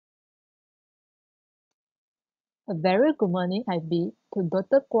A very good morning I bid to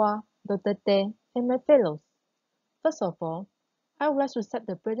Dr. Kwa, Dr. Te, and my fellows. First of all, I would like to start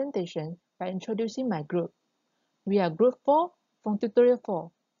the presentation by introducing my group. We are Group 4 from Tutorial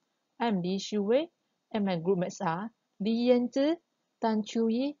 4. I am Li Xiuwei, and my group mates are Li Yanzhi, Tan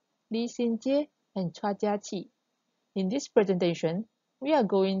Chuyi, Li Xinjie, and Chua Jiaqi. In this presentation, we are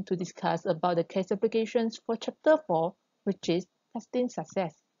going to discuss about the case applications for Chapter 4, which is Testing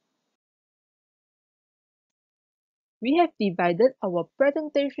Success. We have divided our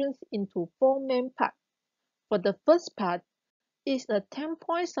presentations into 4 main parts. For the first part is a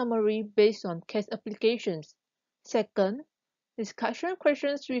 10-point summary based on case applications. Second, discussion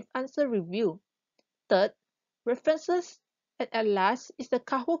questions with answer review. Third, references. And at last is the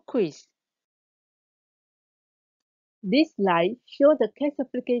Kahoot quiz. This slide shows the case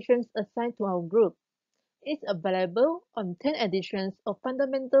applications assigned to our group. It's available on 10 editions of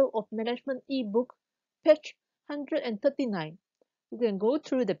Fundamental of Management ebook, page 139. You can go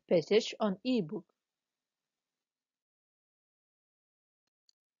through the passage on ebook.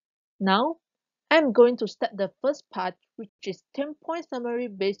 Now, I'm going to start the first part, which is 10-point summary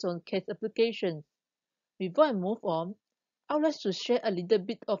based on case applications. Before I move on, I would like to share a little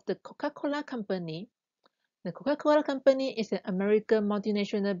bit of the Coca-Cola Company. The Coca-Cola Company is an American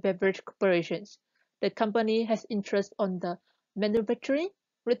multinational beverage corporation. The company has interest on the manufacturing,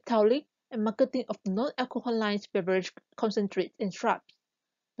 retailing, and marketing of non-alcoholic beverage concentrates and syrups.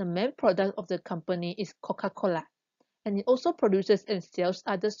 The main product of the company is Coca-Cola, and it also produces and sells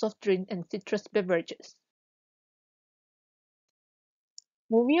other soft drink and citrus beverages.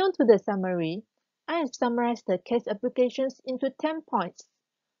 Moving on to the summary, I have summarized the case applications into 10 points.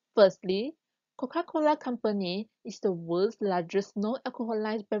 Firstly, Coca-Cola Company is the world's largest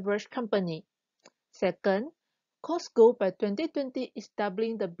non-alcoholic beverage company. Second, Costco by 2020 is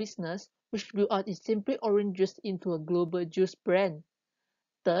doubling the business, which grew out its Simply Orange Juice into a global juice brand.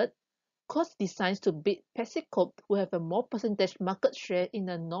 Third, Cost designs to beat Pepsi Coke, who have a more percentage market share in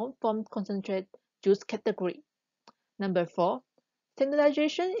the non-formed concentrate juice category. Number 4,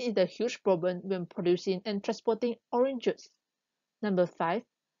 standardization is a huge problem when producing and transporting orange juice. Number 5,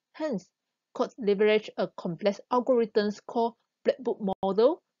 hence, Cost leverage a complex algorithms called Black Book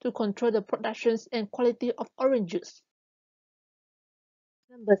model to control the productions and quality of orange juice.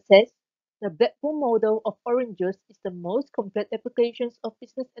 Number 6, the Black Book model of orange juice is the most complex applications of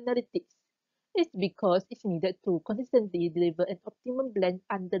business analytics. It's because it's needed to consistently deliver an optimum blend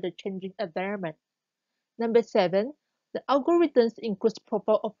under the changing environment. Number 7, the algorithms includes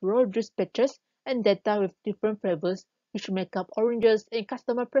profile of raw juice batches and data with different flavors which make up oranges and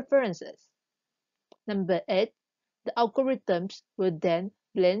customer preferences. Number 8, the algorithms will then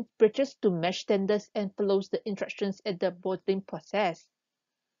blend batches to match standards and follows the instructions at the bottling process.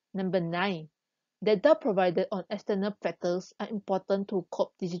 Number 9, data provided on external factors are important to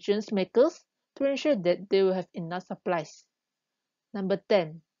COP decision makers to ensure that they will have enough supplies. Number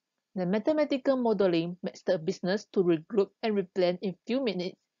 10, the mathematical modeling makes the business to regroup and replan in few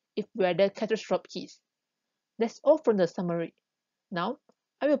minutes if weather catastrophe hits. That's all from the summary. Now,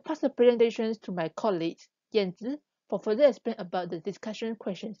 I will pass the presentations to my colleagues, Yanzhi, for further explain about the discussion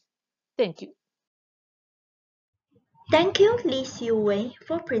questions. Thank you. Thank you, Li Xiuwei,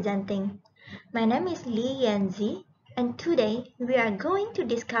 for presenting. My name is Li Yanzi, and today we are going to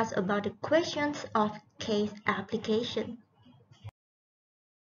discuss about the questions of case application.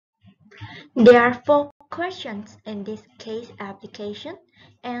 There are 4 questions in this case application,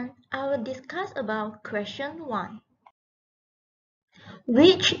 and I will discuss about question 1.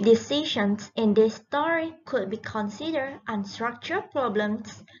 Which decisions in this story could be considered unstructured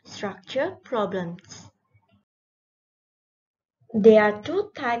problems, structured problems? There are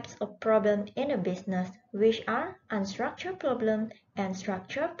 2 types of problem in a business, which are unstructured problem and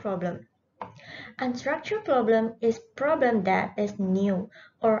structured problem. Unstructured problem is problem that is new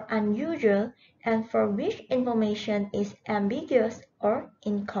or unusual and for which information is ambiguous or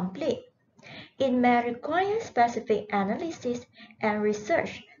incomplete. It may require specific analysis and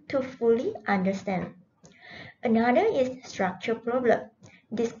research to fully understand. Another is structured problem.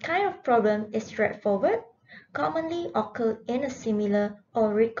 This kind of problem is straightforward, commonly occur in a similar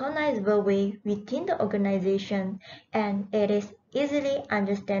or recognizable way within the organization, and it is easily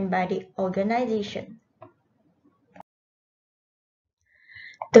understood by the organization.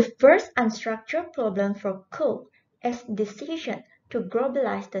 The first unstructured problem for Coke is decision to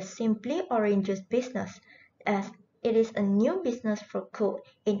globalize the Simply Oranges business, as it is a new business for Coke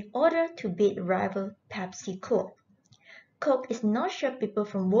in order to beat rival PepsiCo. Coke is not sure people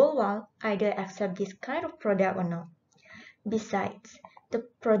from worldwide either accept this kind of product or not. Besides, the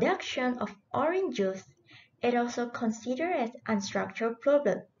production of orange juice is also considered as unstructured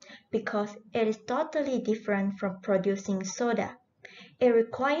problem because it is totally different from producing soda. It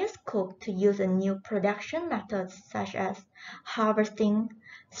requires Coke to use a new production methods such as harvesting,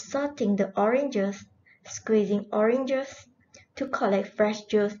 sorting the oranges, squeezing oranges, to collect fresh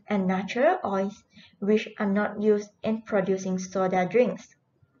juice and natural oils, which are not used in producing soda drinks.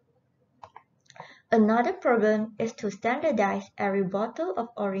 Another problem is to standardize every bottle of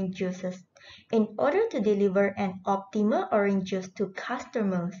orange juices in order to deliver an optimal orange juice to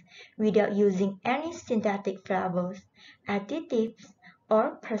customers without using any synthetic flavors, additives,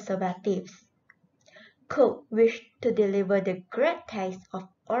 or preservatives. Coke wished to deliver the great taste of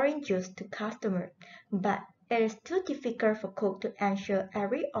orange juice to customers, but it is too difficult for Coke to ensure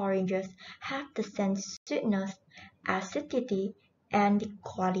every oranges have the same sweetness, acidity, and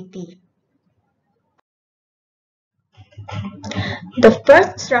quality. The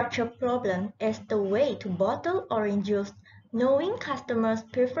first structural problem is the way to bottle orange juice, knowing customers'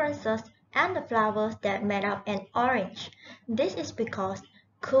 preferences and the flavors that make up an orange. This is because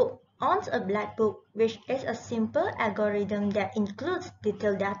Coke owns a black book, which is a simple algorithm that includes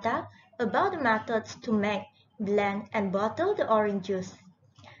detailed data about the methods to make, blend, and bottle the orange juice.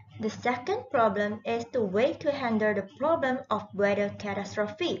 The second problem is the way to handle the problem of weather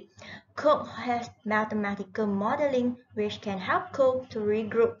catastrophe. Coke has mathematical modeling which can help Coke to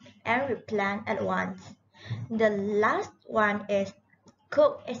regroup and replan at once. The last one is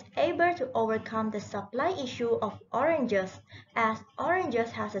Coke is able to overcome the supply issue of oranges as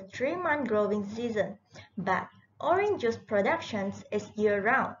oranges has a 3-month growing season, but orange juice production is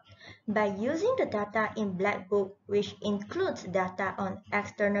year-round. By using the data in Black Book, which includes data on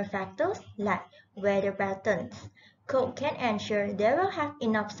external factors like weather patterns, Coke can ensure they will have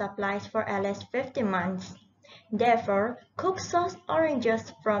enough supplies for at least 50 months. Therefore, Coke sourced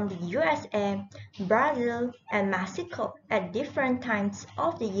oranges from the USA, Brazil, and Mexico at different times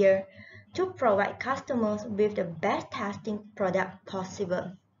of the year to provide customers with the best tasting product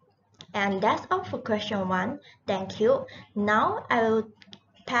possible. And that's all for question 1. Thank you. Now I will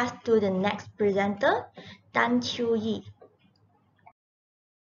pass to the next presenter, Tan Chiu Yi.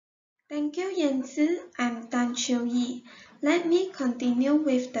 Thank you, Yanzi. I'm Tan Chiu Yi. Let me continue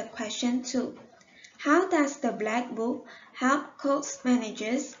with the question 2. How does the Black Book help Coke's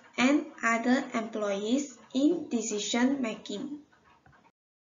managers and other employees in decision making?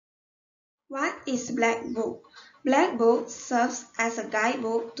 What is Black Book? Black Book serves as a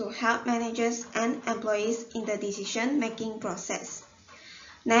guidebook to help managers and employees in the decision making process.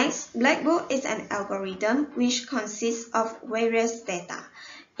 Next, Black Book is an algorithm which consists of various data.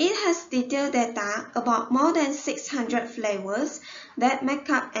 It has detailed data about more than 600 flavors that make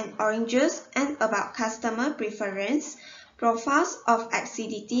up an orange juice and about customer preference, profiles of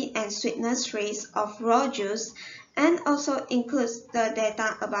acidity and sweetness rates of raw juice, and also includes the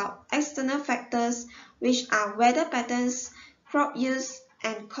data about external factors which are weather patterns, crop use,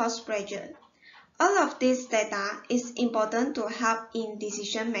 and cost pressure. All of this data is important to help in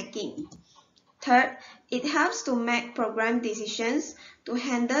decision making. Third, it helps to make program decisions to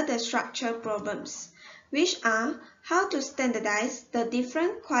handle the structural problems, which are how to standardize the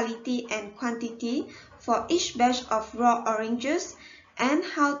different quality and quantity for each batch of raw orange juice and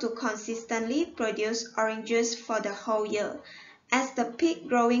how to consistently produce orange juice for the whole year, as the peak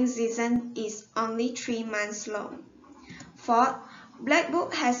growing season is only 3 months long. Fourth, Black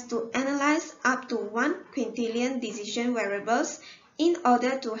Book has to analyze up to 1 quintillion decision variables in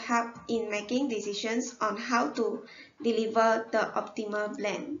order to help in making decisions on how to deliver the optimal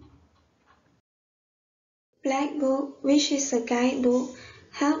blend. Black Book, which is a guidebook,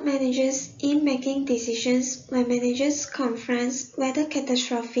 helps managers in making decisions when managers confront weather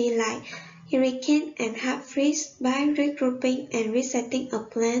catastrophe like hurricane and hard freeze by regrouping and resetting a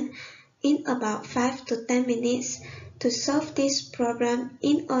plan in about 5 to 10 minutes to solve this problem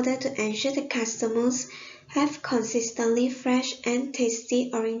in order to ensure the customers have consistently fresh and tasty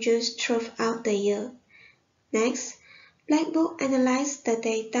orange juice throughout the year. Next, Black Book analyzes the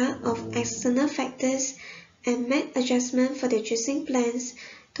data of external factors and make adjustments for the juicing plans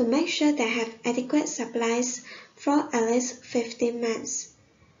to make sure they have adequate supplies for at least 15 months.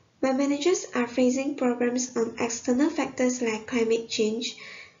 When managers are facing problems on external factors like climate change,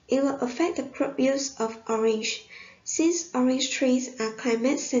 it will affect the crop use of orange, since orange trees are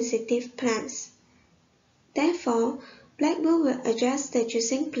climate-sensitive plants. Therefore, Black Book will adjust the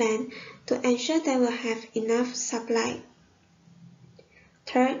juicing plan to ensure they will have enough supply.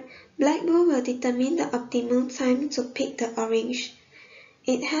 Third, Black Book will determine the optimal time to pick the orange.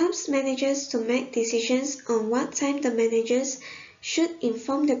 It helps managers to make decisions on what time the managers should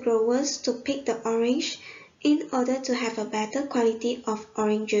inform the growers to pick the orange in order to have a better quality of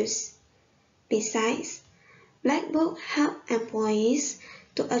orange juice. Besides, Black Book helps employees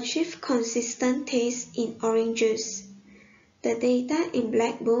to achieve consistent taste in orange juice. The data in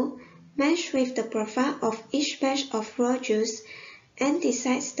Black Book match with the profile of each batch of raw juice and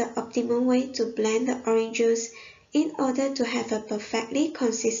decides the optimal way to blend the orange juice in order to have a perfectly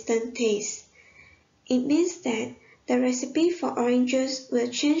consistent taste. It means that the recipe for orange juice will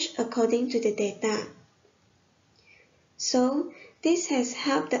change according to the data. So, this has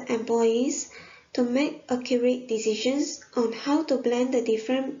helped the employees to make accurate decisions on how to blend the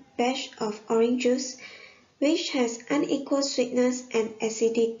different batch of orange juice which has unequal sweetness and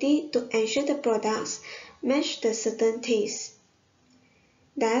acidity to ensure the products match the certain taste.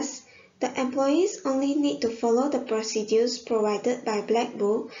 Thus, the employees only need to follow the procedures provided by Black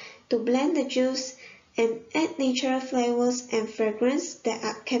Book to blend the juice and add natural flavors and fragrance that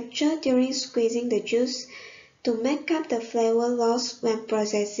are captured during squeezing the juice to make up the flavor lost when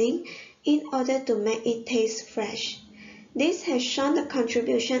processing in order to make it taste fresh. This has shown the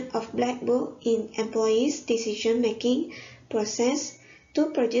contribution of Black Book in employees' decision-making process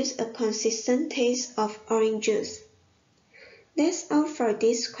to produce a consistent taste of orange juice. That's all for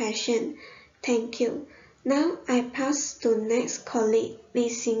this question. Thank you. Now I pass to next colleague,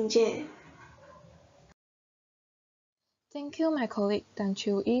 Ms. Xinjie. Thank you, my colleague Tan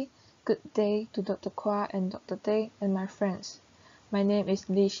Chiu-yi. Good day to Dr. Kwa and Dr. Tay and my friends. My name is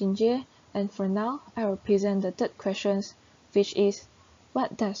Li Xinjie, and for now, I will present the third question, which is,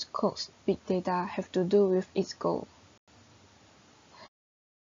 what does Coke's big data have to do with its goal?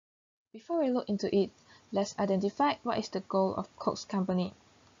 Before we look into it, let's identify what is the goal of Coke's company.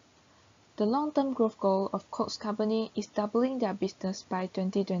 The long-term growth goal of Coke's company is doubling their business by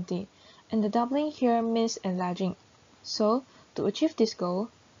 2020, and the doubling here means enlarging. So, to achieve this goal,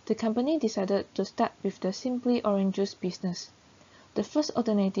 the company decided to start with the simply orange juice business. The first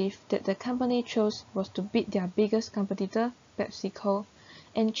alternative that the company chose was to beat their biggest competitor, PepsiCo,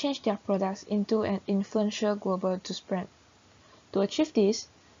 and change their products into an influential global juice brand. To achieve this,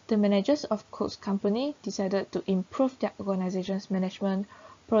 the managers of Coke's company decided to improve their organization's management,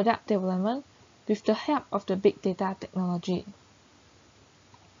 product development, with the help of the big data technology.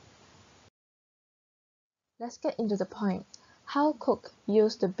 Let's get into the point. How Coke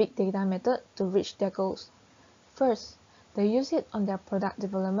used the big data method to reach their goals. First, they used it on their product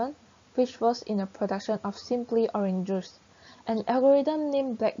development, which was in the production of simply orange juice. An algorithm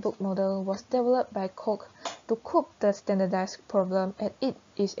named Black Book model was developed by Coke to cope the standardized problem, and it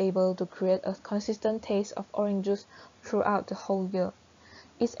is able to create a consistent taste of orange juice throughout the whole year.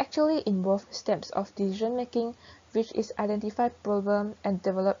 It actually involves steps of decision making, which is identify problem and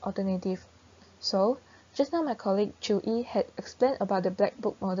develop alternative. So, just now my colleague Chiu-yi had explained about the Black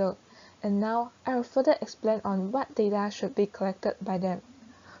Book model, and now I will further explain on what data should be collected by them.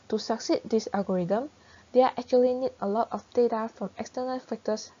 To succeed this algorithm, they actually need a lot of data from external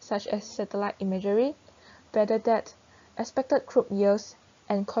factors such as satellite imagery, weather depth, expected crop yields,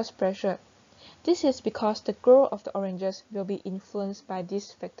 and cost pressure. This is because the growth of the oranges will be influenced by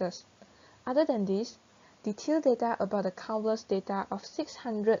these factors. Other than this, detailed data about the countless data of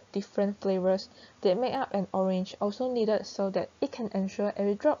 600 different flavors that make up an orange also needed so that it can ensure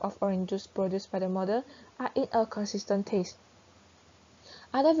every drop of orange juice produced by the model are in a consistent taste.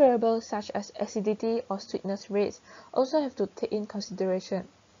 Other variables such as acidity or sweetness rates also have to take in consideration.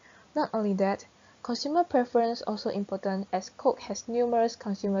 Not only that, consumer preference also important as Coke has numerous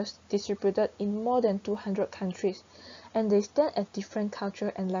consumers distributed in more than 200 countries, and they stand at different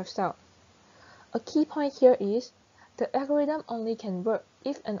culture and lifestyle. A key point here is, the algorithm only can work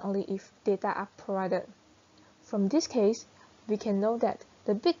if and only if data are provided. From this case, we can know that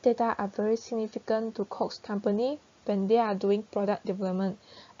the big data are very significant to Coke's company when they are doing product development,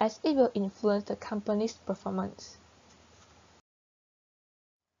 as it will influence the company's performance.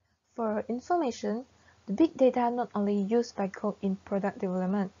 For information, the big data not only used by Coke in product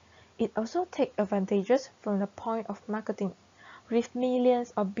development, it also takes advantages from the point of marketing. With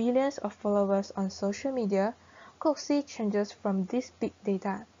millions or billions of followers on social media, Coke sees changes from this big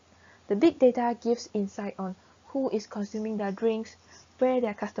data. The big data gives insight on who is consuming their drinks, where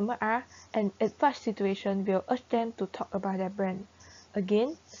their customers are, and at what situation will urge them to talk about their brand.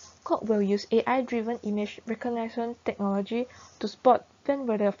 Again, Coke will use AI-driven image recognition technology to spot when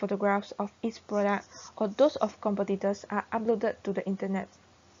whether photographs of its product or those of competitors are uploaded to the internet.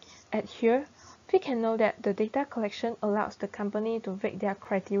 At here, we can know that the data collection allows the company to vet their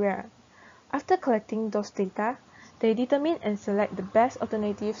criteria. After collecting those data, they determine and select the best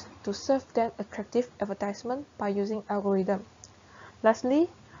alternatives to serve them attractive advertisement by using algorithm. Lastly,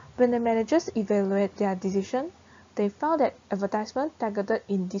 When the managers evaluate their decision, they found that advertisements targeted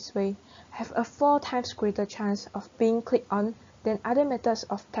in this way have a 4 times greater chance of being clicked on than other methods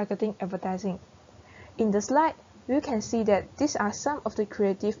of targeting advertising. In the slide, you can see that these are some of the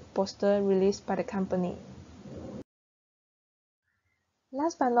creative posters released by the company.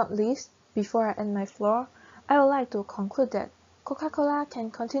 Last but not least, before I end my floor, I would like to conclude that Coca-Cola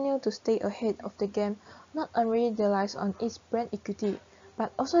can continue to stay ahead of the game not only relies on its brand equity,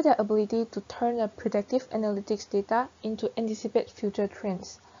 but also their ability to turn the predictive analytics data into anticipate future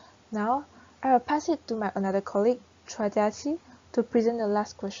trends. Now, I will pass it to my another colleague, Chua to present the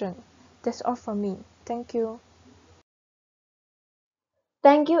last question. That's all from me. Thank you.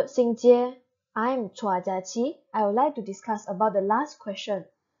 Thank you, Xingjie. I'm Chua Jiaqi. I would like to discuss about the last question.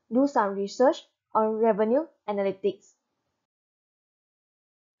 Do some research on revenue analytics.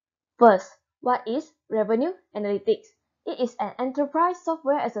 First, what is revenue analytics? It is an enterprise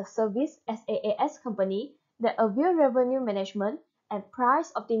software as a service SaaS company that avails revenue management and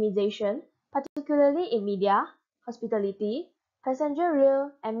price optimization, particularly in media, hospitality, passenger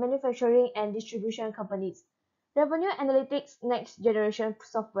rail, and manufacturing and distribution companies. Revenue analytics next generation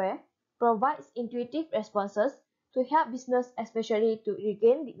software provides intuitive responses to help business especially to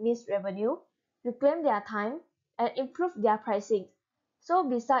regain missed revenue, reclaim their time, and improve their pricing. So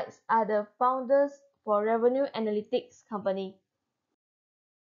besides are the founders for revenue analytics company.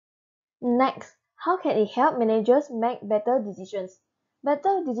 Next, how can it help managers make better decisions?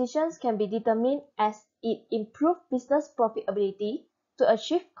 Better decisions can be determined as it improves business profitability to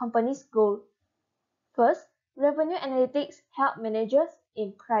achieve company's goal. First, revenue analytics help managers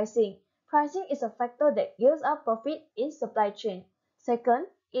in pricing. Pricing is a factor that gives up profit in supply chain. Second,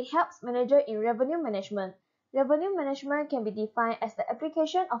 it helps manager in revenue management. Revenue management can be defined as the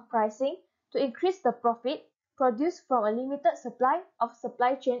application of pricing to increase the profit produced from a limited supply of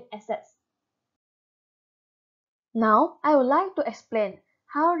supply chain assets. Now, I would like to explain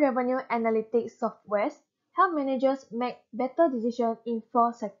how revenue analytics softwares help managers make better decisions in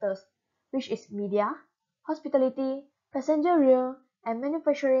 4 sectors, which is media, hospitality, passenger rail, and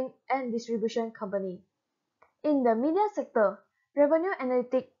manufacturing and distribution company. In the media sector, revenue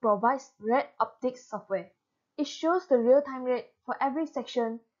analytics provides rate optics software. It shows the real-time rate for every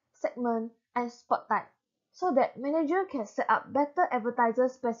section, segment, and spot type, so that manager can set up better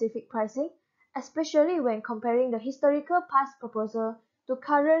advertiser-specific pricing, especially when comparing the historical past proposal to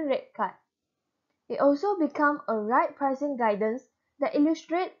current rate card. It also becomes a right pricing guidance that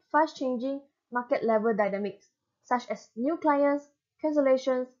illustrates fast-changing market level dynamics, such as new clients,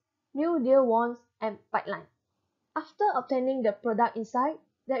 cancellations, new deal wons, and pipeline. After obtaining the product insight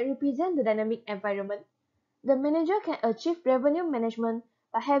that represent the dynamic environment, the manager can achieve revenue management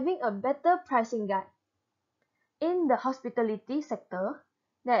by having a better pricing guide. In the hospitality sector,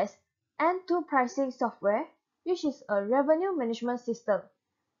 there is N2 pricing software, which is a revenue management system.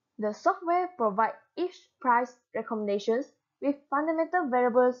 The software provides each price recommendations with fundamental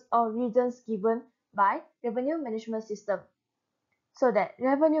variables or reasons given by revenue management system, so that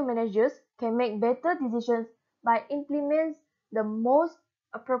revenue managers can make better decisions by implementing the most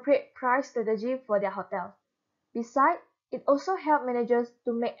appropriate price strategy for their hotel. Besides, it also helps managers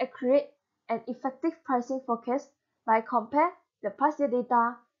to make accurate and effective pricing forecasts by compare the past year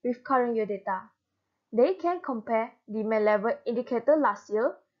data with current year data. They can compare demand level indicator last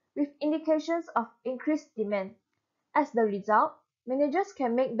year with indications of increased demand. As the result, managers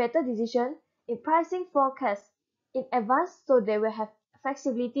can make better decisions in pricing forecasts in advance so they will have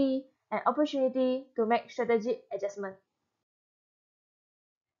flexibility and opportunity to make strategic adjustments.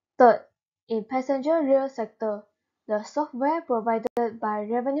 Third, in passenger rail sector, the software provided by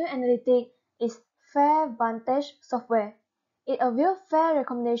Revenue Analytics is FareVantage software. It avails fare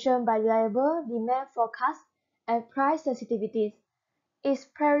recommendation by reliable demand forecasts and price sensitivities. Its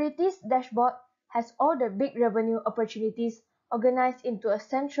priorities dashboard has all the big revenue opportunities organized into a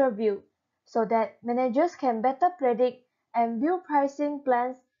central view so that managers can better predict and build pricing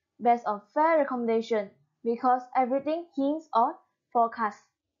plans based on fare recommendation because everything hints on forecast.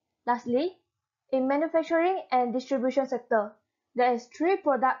 Lastly, in manufacturing and distribution sector, there is 3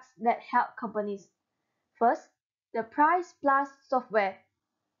 products that help companies. First, the Price Plus software.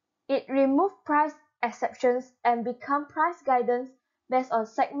 It removes price exceptions and becomes price guidance based on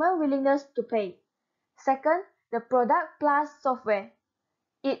segment willingness to pay. Second, the Product Plus software.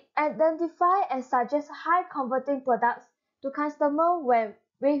 It identifies and suggests high converting products to customers when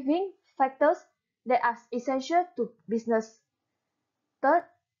waiving factors that are essential to business. Third,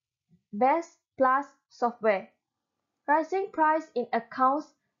 Best Plus software. Rising price in accounts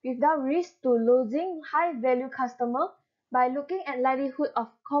without risk to losing high value customer by looking at likelihood of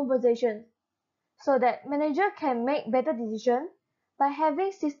conversion so that manager can make better decisions by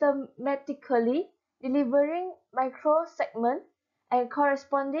having systematically delivering micro segment and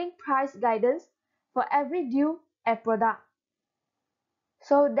corresponding price guidance for every deal and product.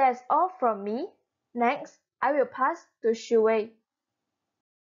 So that's all from me. Next, I will pass to Shui.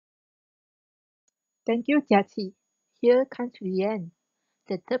 Thank you, Jiaqi. Here comes to the end.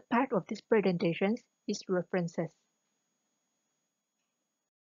 The third part of this presentation is references.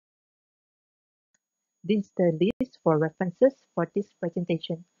 This is the list for references for this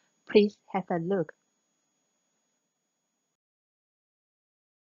presentation. Please have a look.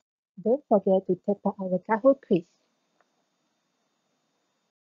 Don't forget to take part our Kahoot quiz.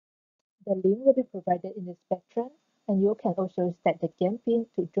 The link will be provided in the spectrum, and you can also set the game pin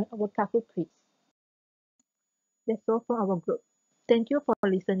to join our Kahoot quiz. That's all from our group. Thank you for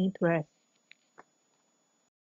listening to us.